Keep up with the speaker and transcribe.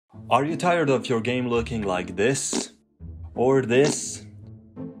Are you tired of your game looking like this? Or this?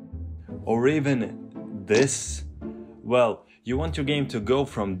 Or even this? Well, you want your game to go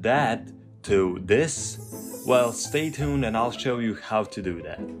from that to this? Well, stay tuned and I'll show you how to do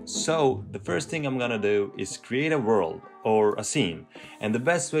that. So, the first thing I'm gonna do is create a world or a scene. And the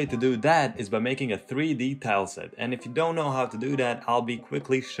best way to do that is by making a 3D tileset. And if you don't know how to do that, I'll be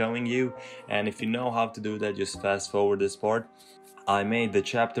quickly showing you. And if you know how to do that, just fast forward this part. I made the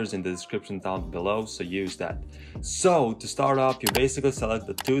chapters in the description down below, so use that. So, to start off, you basically select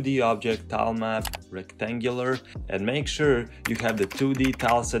the 2D object, tile map, rectangular, and make sure you have the 2D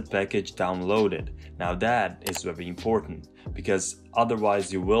tileset package downloaded. Now that is very important, because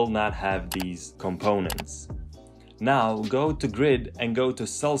otherwise you will not have these components. Now go to grid and go to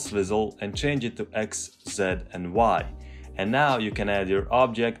cell swizzle and change it to X, Z and Y. And now you can add your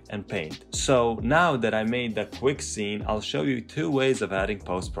object and paint. So now that I made that quick scene, I'll show you two ways of adding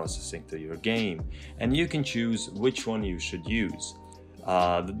post-processing to your game. And you can choose which one you should use.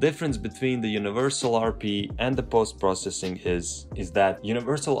 The difference between the universal RP and the post-processing is that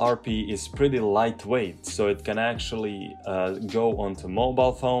universal RP is pretty lightweight, so it can actually go onto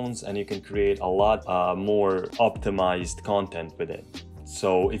mobile phones and you can create a lot more optimized content with it.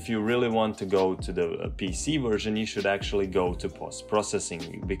 So if you really want to go to the PC version, you should actually go to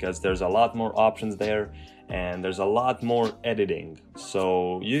post-processing, because there's a lot more options there and there's a lot more editing.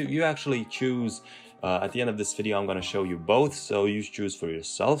 So you actually choose. At the end of this video, I'm going to show you both, so you choose for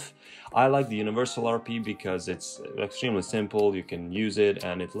yourself. I like the universal RP because it's extremely simple, you can use it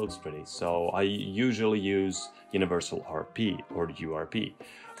and it looks pretty. So I usually use universal RP or URP.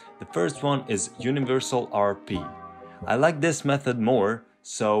 The first one is universal RP. I like this method more,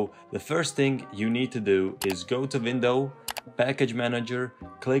 so the first thing you need to do is go to Window, Package Manager,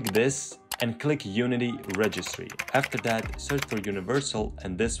 click this and click Unity Registry. After that, search for Universal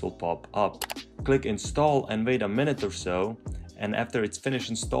and this will pop up. Click Install and wait a minute or so, and after it's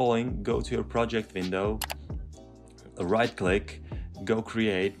finished installing, go to your project window, right click, go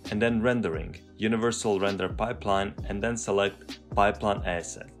Create and then Rendering, Universal Render Pipeline, and then select Pipeline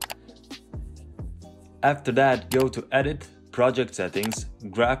Asset. After that, go to Edit, Project Settings,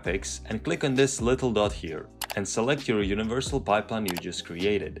 Graphics, and click on this little dot here and select your universal pipeline you just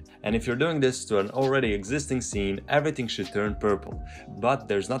created. And if you're doing this to an already existing scene, everything should turn purple. But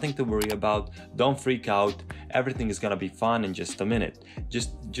there's nothing to worry about, don't freak out, everything is gonna be fine in just a minute.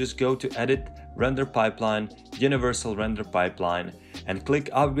 Just go to Edit, Render Pipeline, Universal Render Pipeline, and click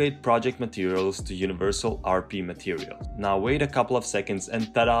Upgrade Project Materials to Universal RP Material. Now wait a couple of seconds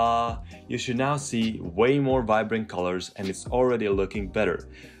and ta-da! You should now see way more vibrant colors and it's already looking better.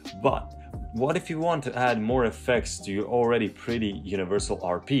 But what if you want to add more effects to your already pretty Universal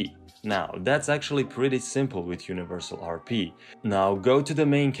RP? Now, that's actually pretty simple with Universal RP. Now go to the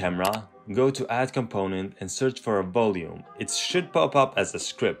main camera, go to Add Component and search for a volume. It should pop up as a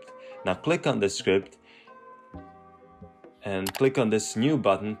script. Now click on the script and click on this new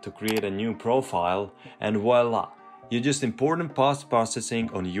button to create a new profile, and voila! You just imported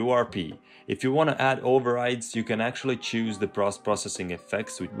post-processing on URP. If you want to add overrides, you can actually choose the post-processing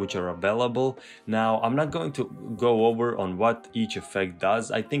effects which are available. Now, I'm not going to go over on what each effect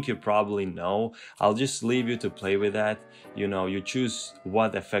does. I think you probably know. I'll just leave you to play with that. You know, you choose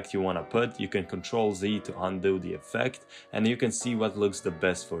what effect you want to put. You can Control Z to undo the effect, and you can see what looks the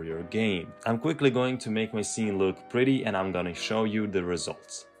best for your game. I'm quickly going to make my scene look pretty, and I'm going to show you the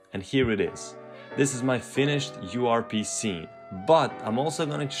results. And here it is. This is my finished URP scene. But I'm also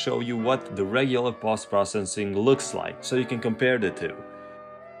going to show you what the regular post-processing looks like, so you can compare the two.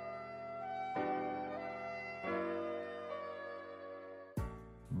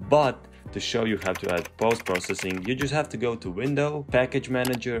 But to show you how to add post-processing, you just have to go to Window, Package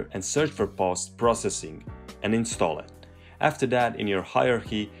Manager and search for post-processing and install it. After that, in your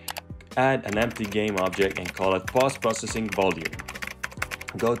hierarchy, add an empty game object and call it post-processing volume.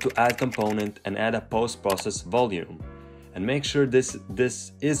 Go to Add Component and add a post-process volume. And make sure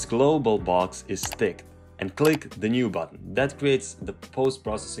this is global box is ticked and click the new button. That creates the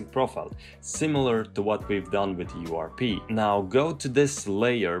post-processing profile, similar to what we've done with URP. Now go to this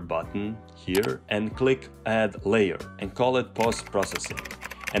layer button here and click Add Layer and call it post-processing.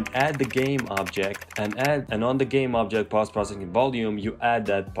 And add the game object and on the game object post-processing volume, you add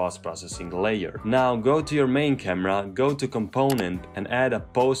that post-processing layer. Now go to your main camera, go to component and add a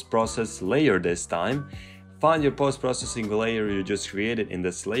post-process layer this time. Find your post-processing layer you just created in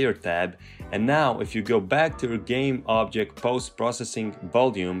this layer tab, and now if you go back to your game object post-processing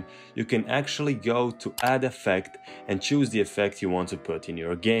volume, you can actually go to add effect and choose the effect you want to put in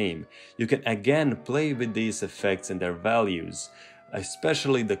your game. You can again play with these effects and their values.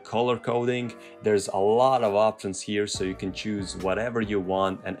 especially the color coding. There's a lot of options here, so you can choose whatever you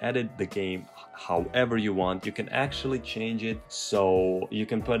want and edit the game however you want. You can actually change it, so you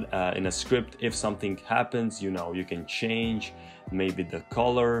can put in a script, if something happens, you know, you can change maybe the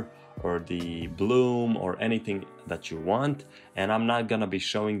color or the bloom or anything that you want, and I'm not gonna be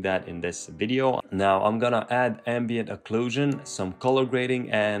showing that in this video. Now I'm gonna add ambient occlusion, some color grading,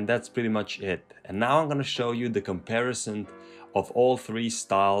 and that's pretty much it. And now I'm gonna show you the comparison of all three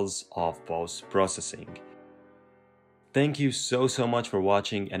styles of post-processing. Thank you so much for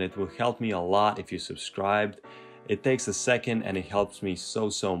watching, and it will help me a lot if you subscribed. It takes a second and it helps me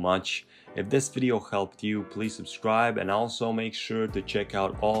so much. If this video helped you, please subscribe, and also make sure to check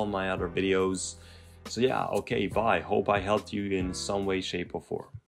out all my other videos. So yeah, okay, bye. Hope I helped you in some way, shape or form.